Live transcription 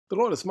The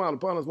Lord has smiled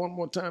upon us one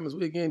more time as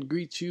we again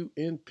greet you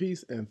in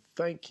peace and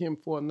thank Him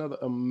for another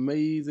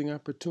amazing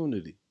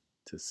opportunity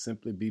to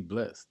simply be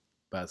blessed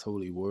by His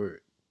holy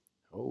word.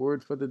 Our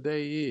word for the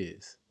day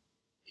is,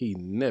 He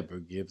never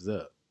gives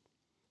up.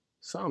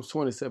 Psalms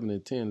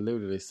 27:10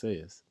 literally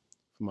says,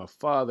 "For my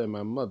father and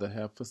my mother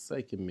have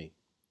forsaken me,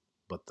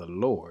 but the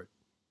Lord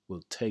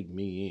will take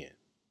me in."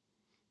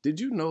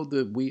 Did you know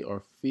that we are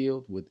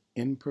filled with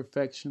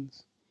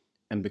imperfections?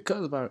 And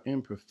because of our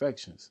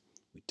imperfections,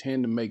 we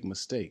tend to make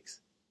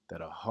mistakes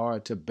that are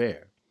hard to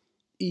bear,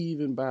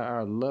 even by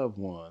our loved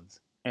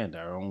ones and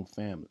our own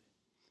family.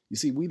 You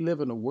see, we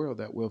live in a world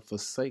that will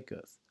forsake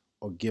us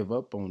or give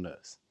up on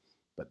us.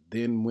 But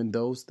then when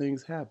those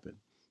things happen,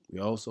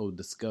 we also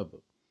discover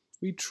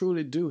we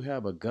truly do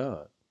have a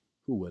God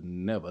who will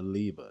never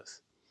leave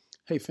us.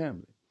 Hey,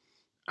 family,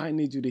 I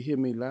need you to hear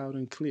me loud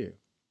and clear.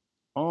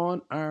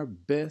 On our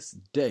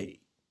best day,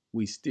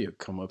 we still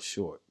come up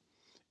short.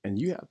 And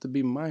you have to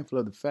be mindful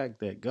of the fact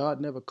that God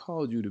never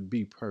called you to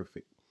be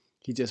perfect.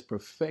 He just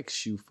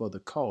perfects you for the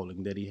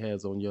calling that He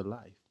has on your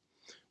life.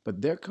 But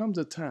there comes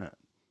a time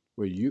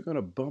where you're going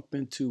to bump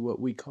into what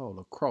we call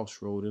a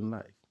crossroad in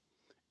life.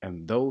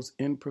 And those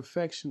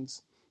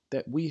imperfections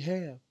that we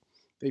have,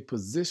 they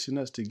position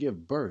us to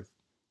give birth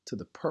to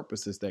the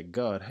purposes that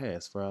God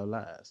has for our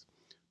lives.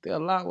 They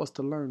allow us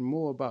to learn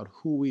more about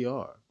who we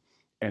are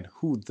and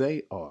who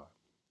they are,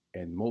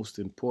 and most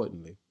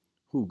importantly,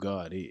 who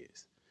God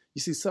is. You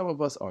see, some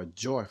of us are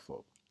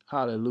joyful,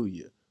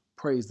 hallelujah,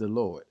 praise the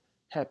Lord,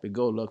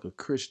 happy-go-lucky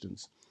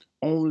Christians,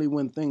 only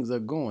when things are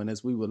going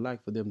as we would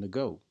like for them to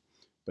go.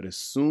 But as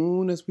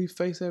soon as we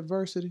face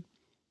adversity,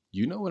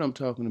 you know what I'm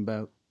talking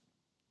about,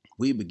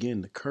 we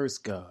begin to curse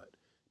God,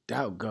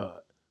 doubt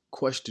God,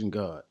 question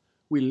God.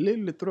 We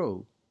literally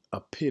throw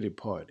a pity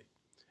party.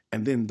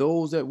 And then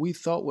those that we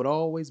thought would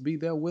always be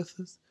there with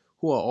us,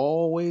 who are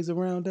always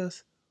around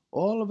us,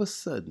 all of a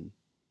sudden,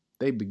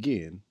 they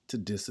begin to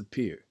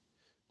disappear.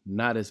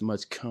 Not as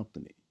much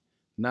company,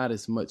 not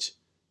as much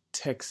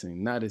texting,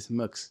 not as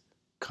much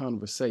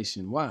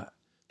conversation. Why?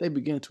 They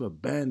begin to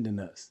abandon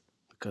us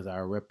because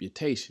our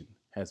reputation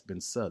has been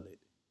sullied.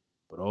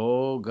 But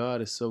oh, God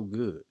is so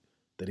good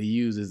that He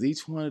uses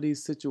each one of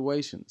these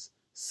situations,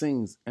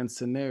 scenes, and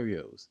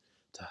scenarios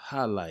to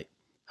highlight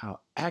how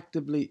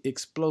actively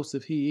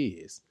explosive He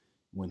is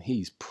when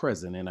He's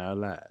present in our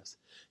lives.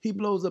 He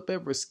blows up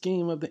every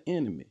scheme of the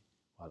enemy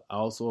while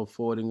also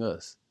affording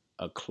us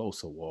a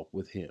closer walk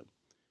with Him.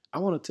 I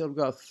want to tell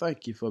God,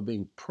 thank you for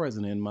being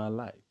present in my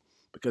life.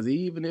 Because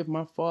even if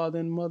my father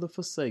and mother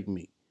forsake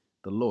me,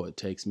 the Lord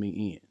takes me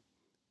in.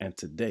 And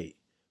today,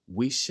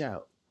 we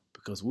shout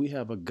because we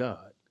have a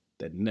God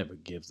that never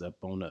gives up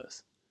on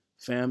us.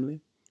 Family,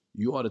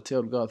 you ought to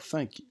tell God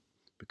thank you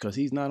because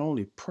He's not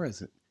only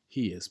present,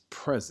 He is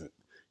present.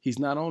 He's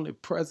not only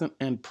present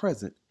and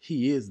present,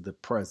 He is the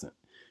present.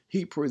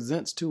 He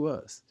presents to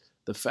us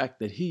the fact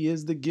that He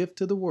is the gift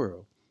to the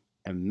world.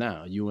 And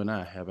now you and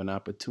I have an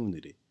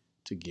opportunity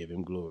to give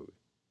Him glory.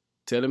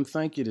 Tell Him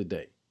thank you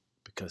today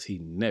because He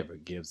never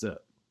gives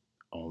up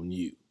on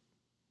you.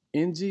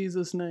 In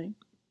Jesus' name,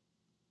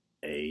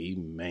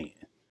 amen.